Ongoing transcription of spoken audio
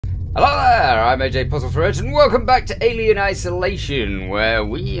Hello there, I'm AJ PuzzleFerret, and welcome back to Alien Isolation, where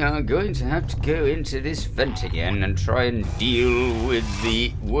we are going to have to go into this vent again and try and deal with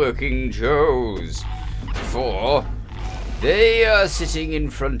the working Joes. For they are sitting in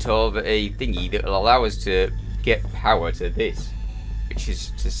front of a thingy that will allow us to get power to this, which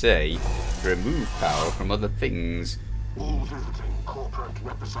is to say, remove power from other things.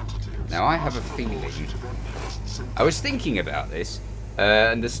 Now I have a feeling, I was thinking about this,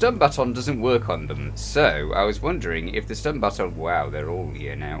 and the stun baton doesn't work on them, so I was wondering if the stun baton... Wow, they're all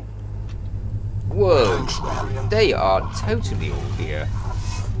here now. Whoa, they are totally all here.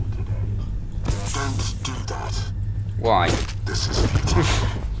 Don't do that. Why? This is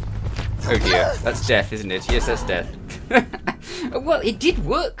Oh dear, that's death, isn't it? Yes, that's death. Well, it did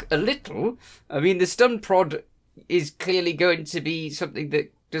work a little. I mean, the stun prod is clearly going to be something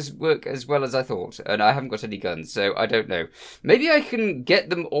that doesn't work as well as I thought, and I haven't got any guns, so I don't know. Maybe I can get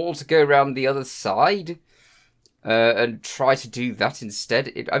them all to go around the other side and try to do that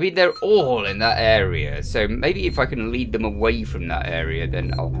instead. I mean, they're all in that area, so maybe if I can lead them away from that area,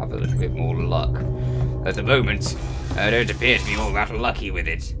 then I'll have a little bit more luck. At the moment, I don't appear to be all that lucky with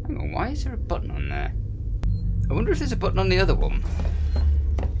it. Hang on, why is there a button on there? I wonder if there's a button on the other one.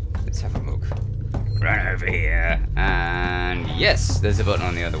 Let's have a look. Run over here, and yes, there's a button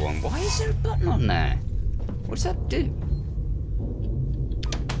on the other one. Why is there a button on there? What's that do?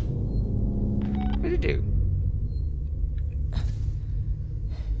 What did it do?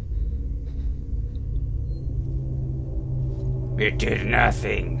 It did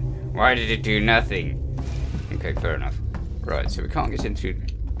nothing. Why did it do nothing? Okay, fair enough. Right, so we can't get into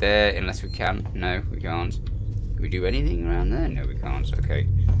there unless we can. No, we can't. Can we do anything around there? No, we can't. Okay.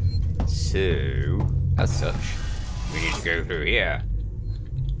 So, as such, we need to go through here.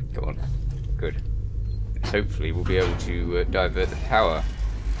 Go on. Good. Hopefully we'll be able to divert the power.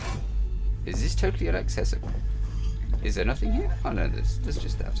 Is this totally inaccessible? Is there nothing here? Oh no, there's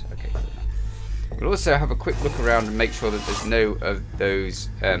just that. Okay. We'll also have a quick look around and make sure that there's no of those,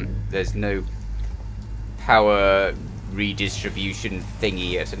 there's no power redistribution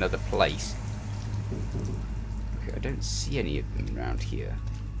thingy at another place. Okay, I don't see any of them around here.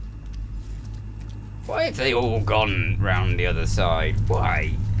 Why have they all gone round the other side? Why?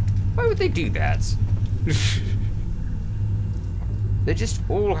 Why would they do that? They're just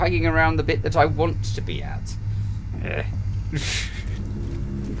all hanging around the bit that I want to be at. Okay.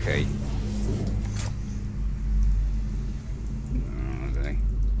 Where are they?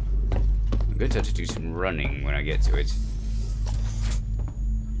 I'm going to have to do some running when I get to it.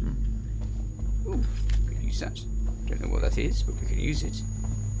 Ooh, we can use that. Don't know what that is, but we can use it.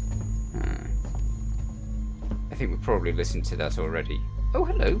 I think we've probably listened to that already. Oh,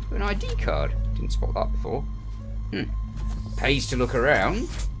 hello, an ID card. Didn't spot that before. Pays to look around.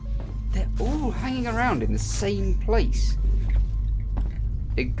 They're all hanging around in the same place.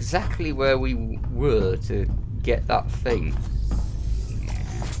 Exactly where we were to get that thing. Yeah.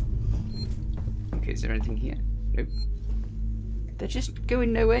 Okay, is there anything here? Nope. They're just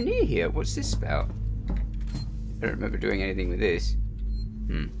going nowhere near here. What's this about? I don't remember doing anything with this.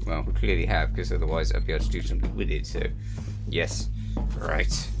 Well, we clearly have, because otherwise I'd be able to do something with it, so... Yes. Right.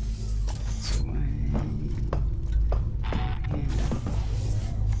 So,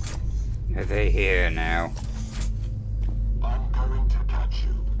 are they here now? I'm going to catch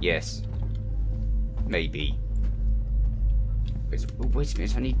you. Yes. Maybe. Wait a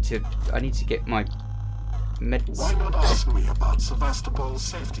minute, I need to get my meds. Why not ask me about Sevastopol's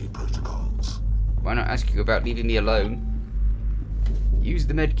safety protocols? Why not ask you about leaving me alone? Use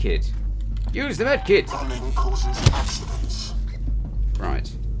the med kit. Use the med kit! Running causes accidents.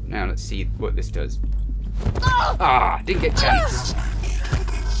 Right. Now let's see what this does. Ah! Didn't get a chance.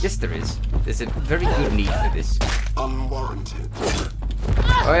 Yes, there is. There's a very good need for this. Unwarranted.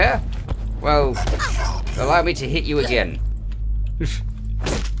 Oh, yeah? Well, allow me to hit you again.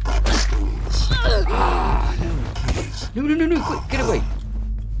 Ah, no. No, quick, get away.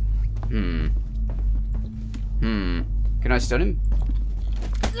 Can I stun him?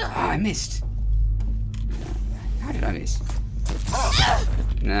 Ah, I missed. How did I miss?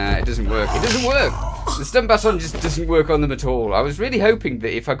 Nah, it doesn't work. It doesn't work! The stun baton just doesn't work on them at all. I was really hoping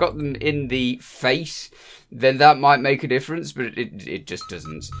that if I got them in the face, then that might make a difference, but it just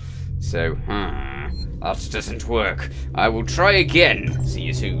doesn't. So, that doesn't work. I will try again. See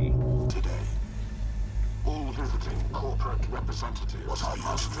you soon. Today, all visiting corporate representatives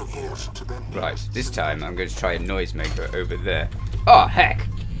must report to them. Right, this time I'm going to try a noisemaker over there. Oh, heck!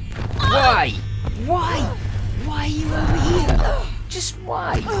 Why? Why? Why are you over here? Just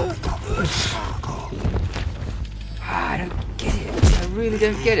why? I don't get it. I really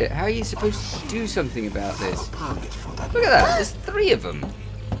don't get it. How are you supposed to do something about this? Look at that. There's 3 of them.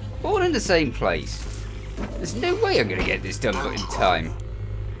 All in the same place. There's no way I'm going to get this done in time.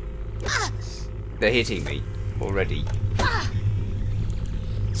 They're hitting me already.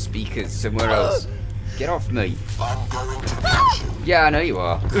 Speakers somewhere else. Get off me. I'm going to get you. Yeah, I know you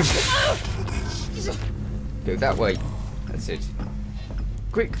are. Go that way. That's it.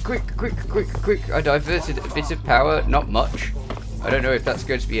 Quick, quick, quick, quick, quick. I diverted a bit of power. Not much. I don't know if that's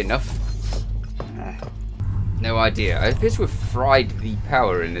going to be enough. No idea. I appear to have fried the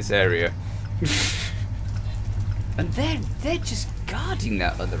power in this area. And they're just guarding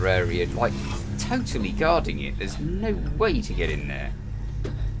that other area, like totally guarding it. There's no way to get in there.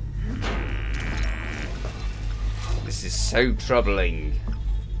 This is so troubling.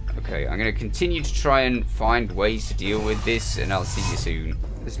 Okay, I'm going to continue to try and find ways to deal with this, and I'll see you soon.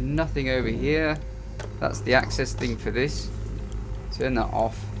 There's nothing over here. That's the access thing for this. Turn that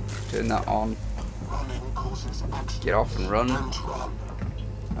off. Turn that on. Get off and run.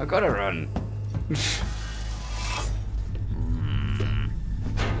 I've got to run.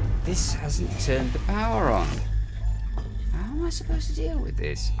 This hasn't turned the power on. How am I supposed to deal with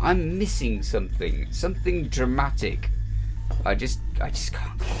this? I'm missing something. Something dramatic. I just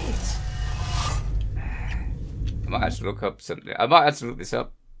can't get it. I might have to look up something. I might have to look this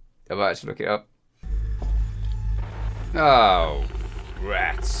up. I might have to look it up. Oh,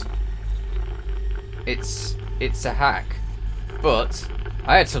 rats. It's a hack. But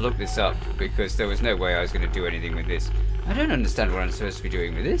I had to look this up because there was no way I was going to do anything with this. I don't understand what I'm supposed to be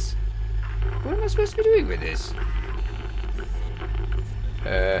doing with this. What am I supposed to be doing with this?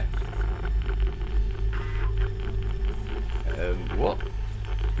 What?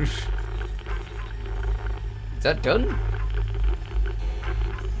 Is that done?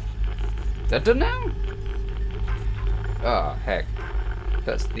 Is that done now? Ah, heck.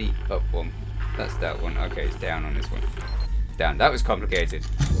 That's the up one. That's that one. Okay, it's down on this one. Down. That was complicated.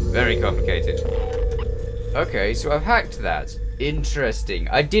 Very complicated. Okay, so I've hacked that. Interesting.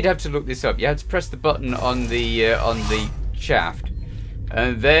 I did have to look this up. You had to press the button on the shaft,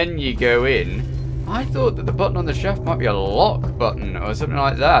 and then you go in. I thought that the button on the shaft might be a lock button or something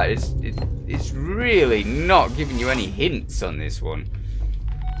like that. It's really not giving you any hints on this one.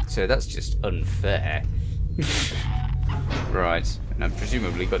 So that's just unfair. Right, and I've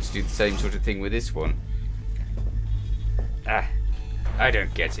presumably got to do the same sort of thing with this one. Ah, I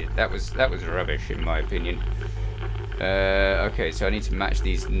don't get it. That was rubbish in my opinion. Okay, so I need to match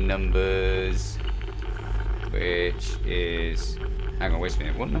these numbers, which is... Hang on, wait a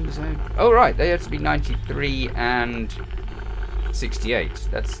minute. What numbers are they? Oh, right. They have to be 93 and 68.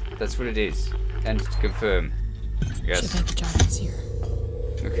 That's what it is. And to confirm. Yes. Should make the job easier.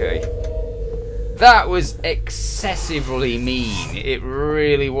 Okay. That was excessively mean. It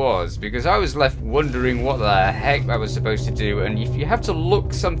really was. Because I was left wondering what the heck I was supposed to do. And if you have to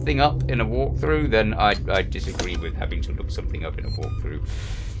look something up in a walkthrough, then I disagree with having to look something up in a walkthrough.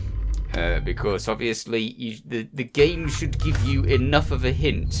 Because obviously the game should give you enough of a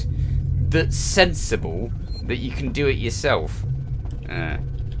hint that's sensible that you can do it yourself.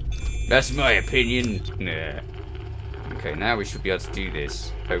 That's my opinion. Okay, now we should be able to do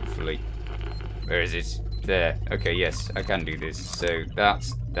this, hopefully. Where is it? There. Okay, yes, I can do this. So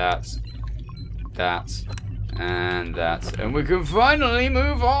that's, and that. And we can finally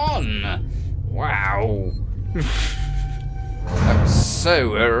move on! Wow! That was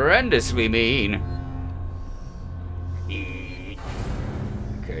so horrendously mean.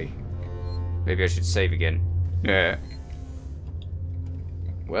 Okay. Maybe I should save again. Yeah.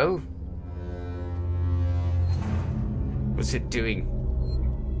 Well. What's it doing?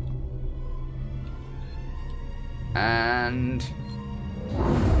 And...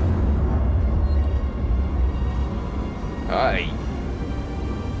 Hi.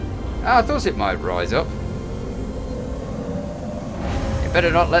 Ah, I thought it might rise up.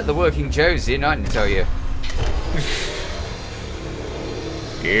 Better not let the working Joes in, I can tell you.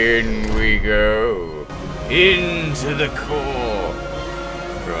 In we go. Into the core.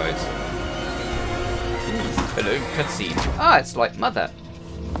 Right. Hello, cutscene. Ah, it's like Mother.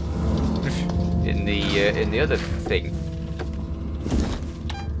 In the other thing.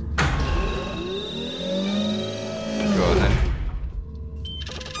 Go on then.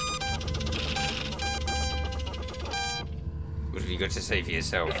 What have you got to say for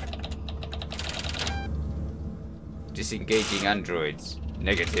yourself? Disengaging androids.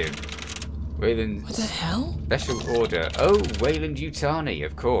 Negative. Wayland. What the hell? Special order. Oh, Wayland Yutani,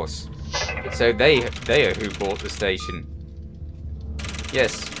 of course. So they are who bought the station.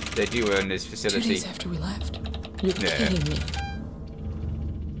 Yes, they do own this facility. 2 days after we left. You're Yeah. kidding me.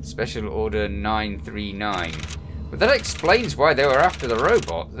 Special Order 939. But that explains why they were after the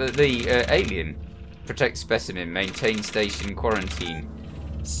robot, the alien. Protect specimen, maintain station, quarantine.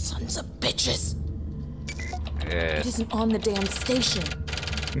 Sons of bitches! Yeah. It isn't on the damn station.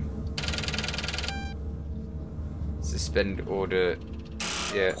 Suspend order.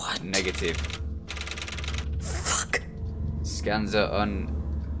 Yeah, What? negative. Fuck. Scans are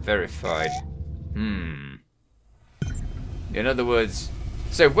unverified. In other words,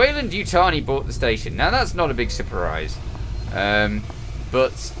 so Wayland Yutani bought the station. Now that's not a big surprise.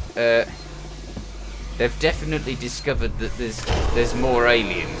 But they've definitely discovered that there's more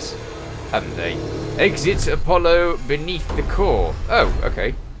aliens, haven't they? Exit Apollo beneath the core. Oh,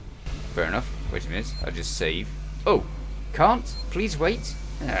 okay. Fair enough. Wait a minute. I'll just save. Oh, can't? Please wait.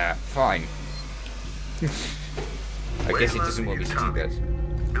 Ah, fine. I guess it doesn't want me to do that.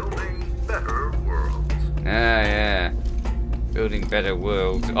 Building better worlds. Ah, yeah. Building better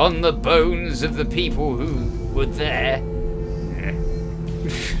worlds on the bones of the people who were there.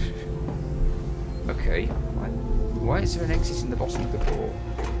 Okay. Why is there an exit in the bottom of the core?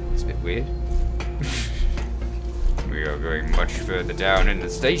 It's a bit weird. We are going much further down in the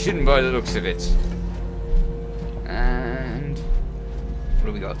station by the looks of it. And what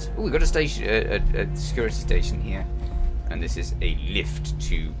do we got? Oh, we got a station, a security station here, and this is a lift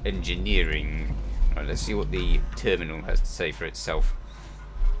to engineering. Right, let's see what the terminal has to say for itself.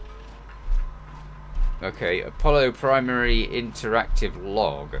 Okay, Apollo primary interactive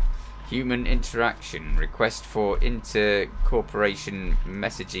log. Human interaction. Request for inter-corporation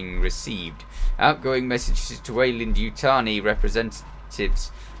messaging received. Outgoing messages to Wayland Yutani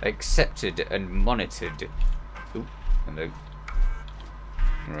representatives accepted and monitored. Ooh, hello.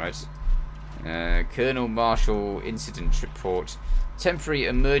 Right. Colonel Marshall incident report. Temporary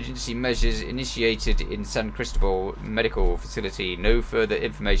emergency measures initiated in San Cristobal Medical Facility. No further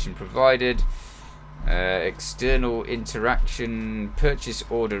information provided. External interaction. Purchase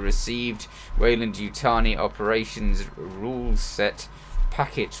order received. Wayland Yutani operations rules set.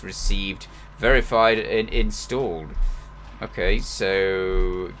 Packet received. Verified and installed. Okay,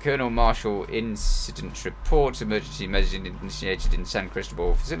 so Colonel Marshall incident report. Emergency measures initiated in San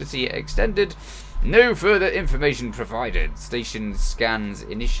Cristobal Facility extended. No further information provided. Station scans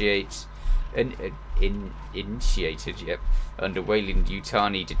initiated. Yep. Under Wayland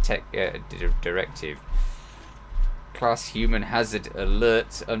Yutani directive. Class human hazard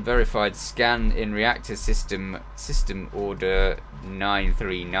alert. Unverified scan in reactor system. System order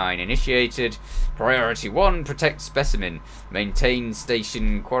 939 initiated. Priority 1. Protect specimen. Maintain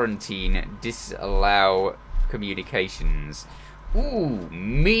station quarantine. Disallow communications. Ooh,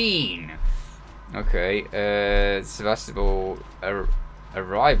 mean. Okay. Sevastopol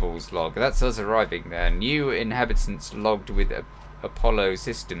arrivals log. That's us arriving there. New inhabitants logged with Apollo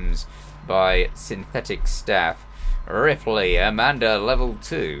systems by synthetic staff. Ripley, Amanda, level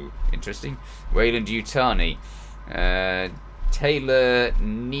 2. Interesting. Wayland Yutani. Taylor,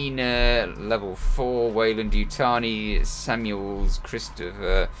 Nina, level 4. Wayland Yutani. Samuels,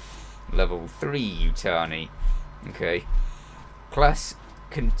 Christopher, level 3 Yutani. Okay. Class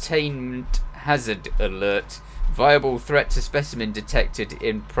containment hazard alert. Viable threat to specimen detected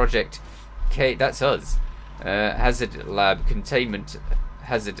in Project K. That's us. Hazard lab containment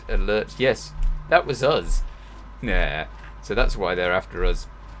hazard alert. Yes, that was us. Yeah, so that's why they're after us.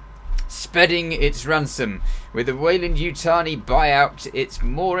 Spedding its ransom. With the Wayland Yutani buyout, it's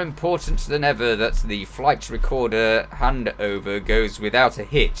more important than ever that the flight recorder handover goes without a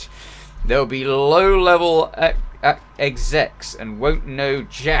hitch. There'll be low-level execs and won't know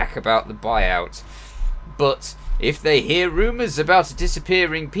jack about the buyout. But if they hear rumours about a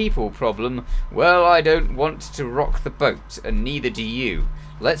disappearing people problem, well, I don't want to rock the boat, and neither do you.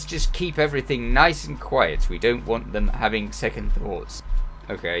 Let's just keep everything nice and quiet. We don't want them having second thoughts.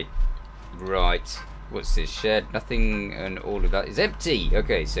 Okay, right. What's this? Shed? Nothing, and all of that is empty.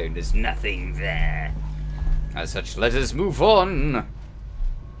 Okay, so there's nothing there. As such, let us move on.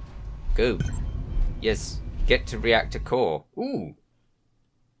 Go. Yes, get to reactor core. Ooh.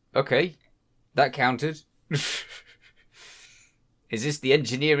 Okay, that counted. Is this the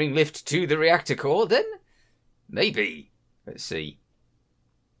engineering lift to the reactor core then? Maybe. Let's see.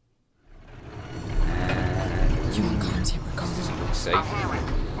 You on comms here, Ricardo. Doesn't look safe. I'm hearing.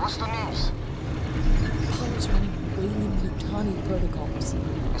 What's the news? Apollo's running Wayland Yutani protocols.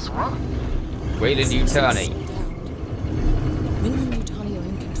 It's what? Wayland Yutani. Wayland Yutani are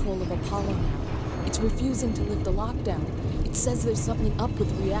in control of Apollo now. It's refusing to lift the lockdown. It says there's something up with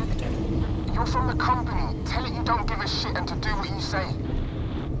the reactor. You're from the company. Tell it you don't give a shit and to do what you say.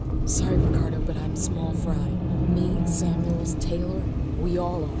 Sorry, Ricardo, but I'm small fry. Me, Samuels, Taylor, We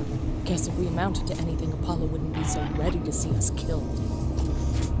all are. Guess if we amounted to anything, Apollo wouldn't be so ready to see us killed.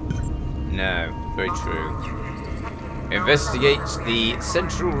 No, very true. Investigate the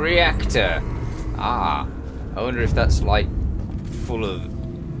central reactor. Ah, I wonder if that's like full of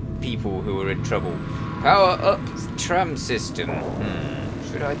people who are in trouble. Power up tram system.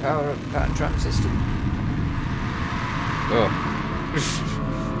 Should I power up that tram system? Oh.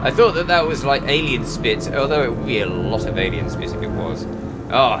 I thought that was like alien spit, although it would be a lot of alien spit if it was.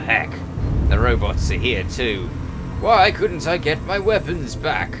 Oh heck, the robots are here too. Why couldn't I get my weapons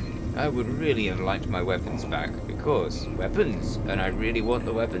back? I would really have liked my weapons back, because weapons, and I really want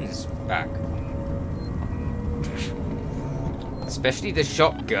the weapons back. Especially the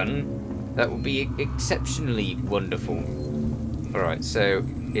shotgun, that would be exceptionally wonderful. Alright, so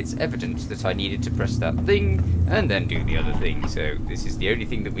it's evident that I needed to press that thing and then do the other thing. So this is the only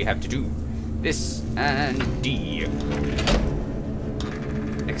thing that we have to do. This and D.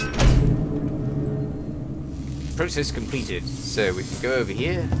 Excellent. Process completed. So we can go over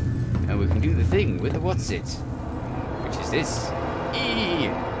here and we can do the thing with the what's it, which is this. E.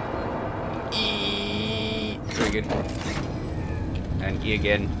 Triggered. And E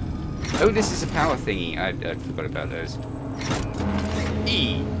again. Oh, this is a power thingy. I forgot about those.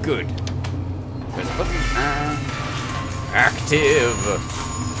 E. Good. Press the button and active.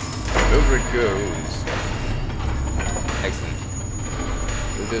 Over it goes. Excellent.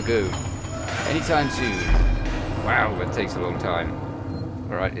 Go, go, go. Anytime soon. Wow, that takes a long time.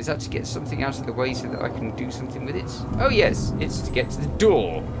 Alright, is that to get something out of the way so that I can do something with it? Oh yes, it's to get to the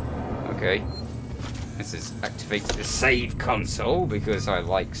door. Okay. This is activate the save console because I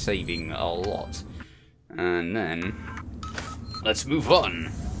like saving a lot. And then let's move on.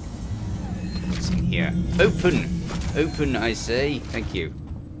 What's in here? Open! Open, I say. Thank you.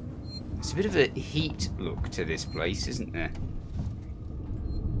 It's a bit of a heat look to this place, isn't there?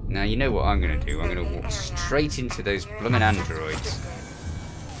 Now, you know what I'm going to do. I'm going to walk straight into those bloomin' androids.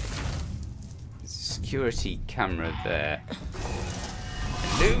 There's a security camera there.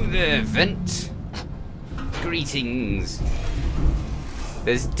 Hello there, vent. Greetings.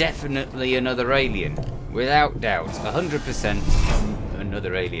 There's definitely another alien. Without doubt. 100%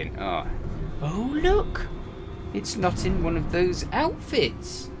 another alien. Oh. Oh, look. It's not in one of those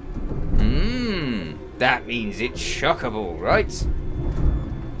outfits. That means it's shockable, right?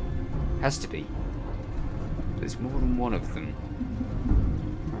 Has to be. There's more than one of them.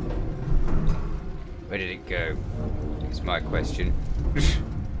 Where did it go? Is my question.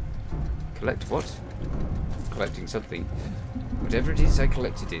 Collect what? Collecting something. Whatever it is, I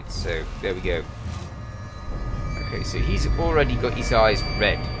collected it. So, there we go. Okay, so he's already got his eyes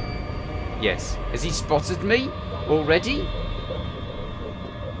red. Yes. Has he spotted me already?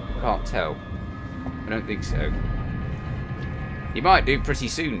 Can't tell. I don't think so. He might do pretty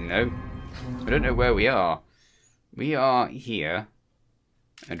soon, though. I don't know where we are. We are here.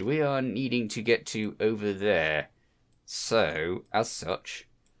 And we are needing to get to over there. So, as such,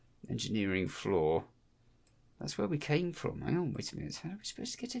 engineering floor. That's where we came from. Hang on, wait a minute. How are we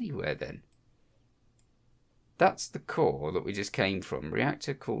supposed to get anywhere then? That's the core that we just came from.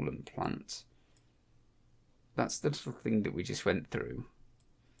 Reactor coolant plant. That's the little thing that we just went through.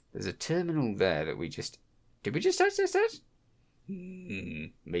 There's a terminal there that we just... Did we just access that?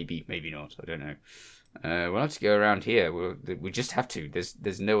 Maybe, maybe not. I don't know. We'll have to go around here. We just have to.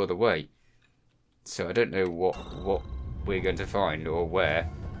 There's no other way. So I don't know what we're going to find or where.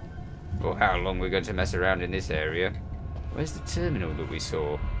 Or how long we're going to mess around in this area. Where's the terminal that we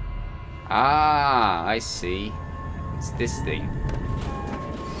saw? Ah, I see. It's this thing.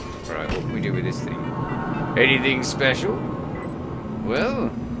 Right, what can we do with this thing? Anything special? Well,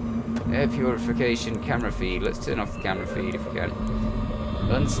 air purification camera feed. Let's turn off the camera feed if we can.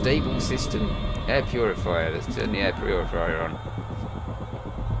 Unstable system. Air purifier. Let's turn the air purifier on.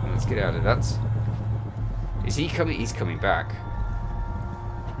 Let's get out of that. Is he coming? He's coming back.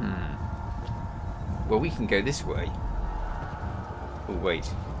 Well, we can go this way. Oh, wait.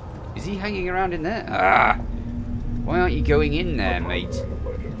 Is he hanging around in there? Ah! Why aren't you going in there, mate?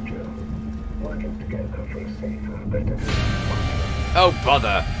 Oh,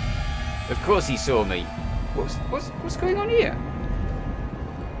 bother! Of course he saw me. What's going on here?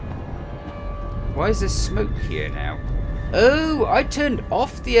 Why is there smoke here now? Oh, I turned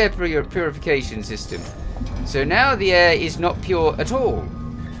off the air purification system. So now the air is not pure at all.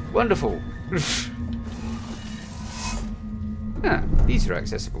 Wonderful. Ah, these are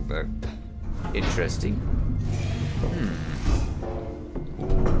accessible though. Interesting.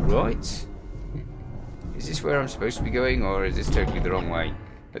 Alright. Is this where I'm supposed to be going, or is this totally the wrong way?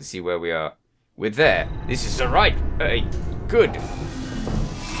 Let's see where we are. We're there. This is the right way. Good.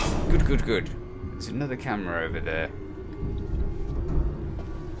 Good, good, good. There's another camera over there.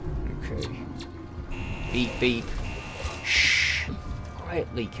 Okay. Beep, beep. Shh.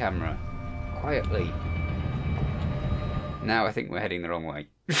 Quietly, camera. Quietly. Now I think we're heading the wrong way.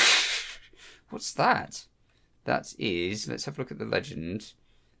 What's that? That is... Let's have a look at the legend.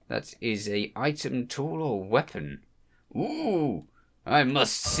 That is a item, tool, or weapon. Ooh! I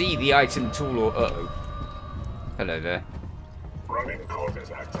must see the item, tool, or... Uh-oh. Hello there. Running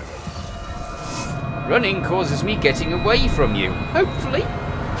causes activity. Running causes me getting away from you. Hopefully.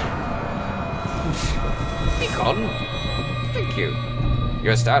 Be gone. Thank you.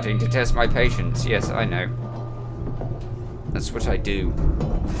 You're starting to test my patience. Yes, I know. That's what I do.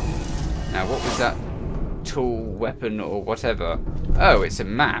 Now, what was that tool, weapon, or whatever? Oh, it's a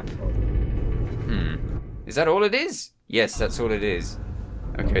map. Is that all it is? Yes, that's all it is.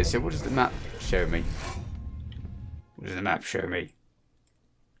 Okay, so what does the map show me? What does the map show me?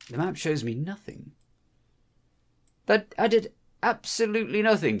 The map shows me nothing. That added absolutely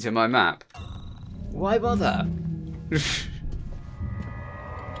nothing to my map. Why bother?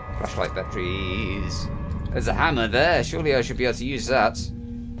 Flashlight batteries. There's a hammer there. Surely I should be able to use that.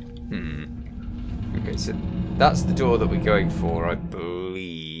 Okay, so that's the door that we're going for, I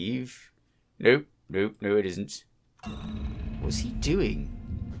believe. Nope, nope, no it isn't. What's he doing?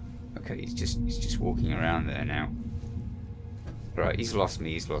 Okay, he's just walking around there now. Right, he's lost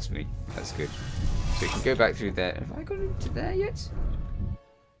me, That's good. So we can go back through there. Have I got into there yet?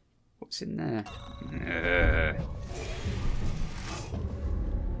 What's in there?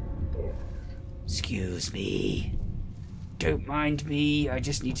 Excuse me. Don't mind me. I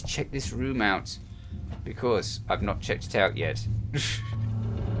just need to check this room out. Because I've not checked it out yet.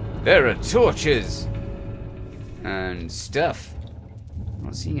 There are torches! And stuff. I'm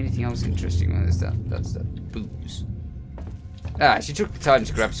not seeing anything else interesting. Well, that's that booze. Ah, she took the time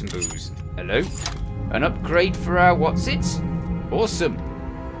to grab some booze. Hello? An upgrade for our what's it? Awesome.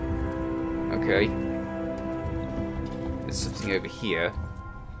 Okay. There's something over here.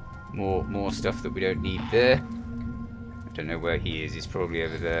 More stuff that we don't need there. I don't know where he is. He's probably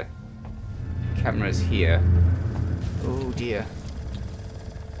over there. Camera's here. Oh dear.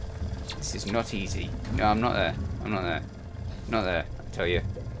 This is not easy. No, I'm not there. I'm not there. Not there, I tell you.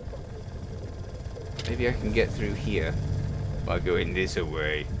 Maybe I can get through here by going this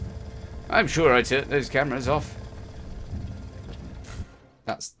way. I'm sure I turned those cameras off.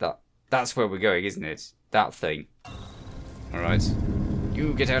 That's where we're going, isn't it? That thing. Alright.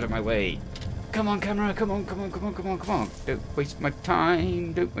 You get out of my way. Come on, camera. Come on, come on, come on, come on, come on. Don't waste my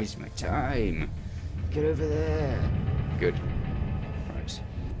time. Don't waste my time. Get over there. Good. Right.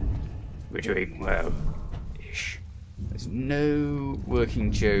 We're doing well. Ish. There's no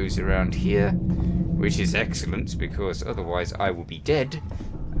working Joes around here, which is excellent because otherwise I will be dead.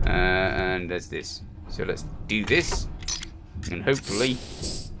 And there's this. So let's do this. And hopefully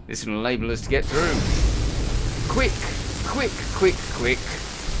this will enable us to get through. Quick, quick, quick, quick.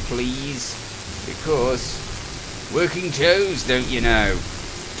 Please. Because working Joes, don't you know?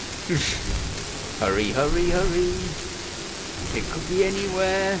 Hurry, hurry, hurry. It could be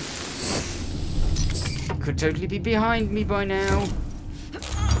anywhere. It could totally be behind me by now.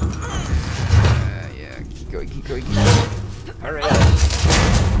 Yeah, keep going, keep going, keep going. Hurry.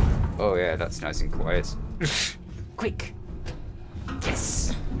 Oh yeah, that's nice and quiet. Quick.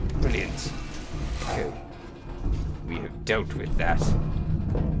 Yes. Brilliant. Okay. We have dealt with that.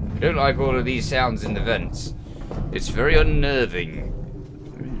 I don't like all of these sounds in the vents. It's very unnerving.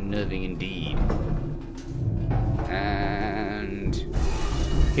 Very unnerving indeed. And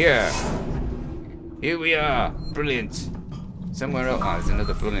here. Here we are. Brilliant. Somewhere else. Oh, there's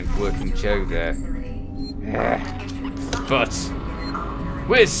another brilliant working Joe there. But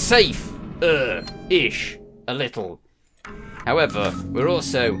we're safe-ish. A little. However, we're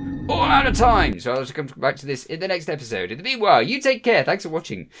also all out of time, so I'll come back to this in the next episode. In the meanwhile, you take care. Thanks for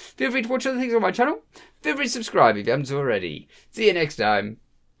watching. Feel free to watch other things on my channel. Feel free to subscribe if you haven't already. See you next time.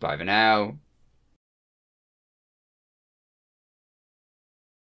 Bye for now.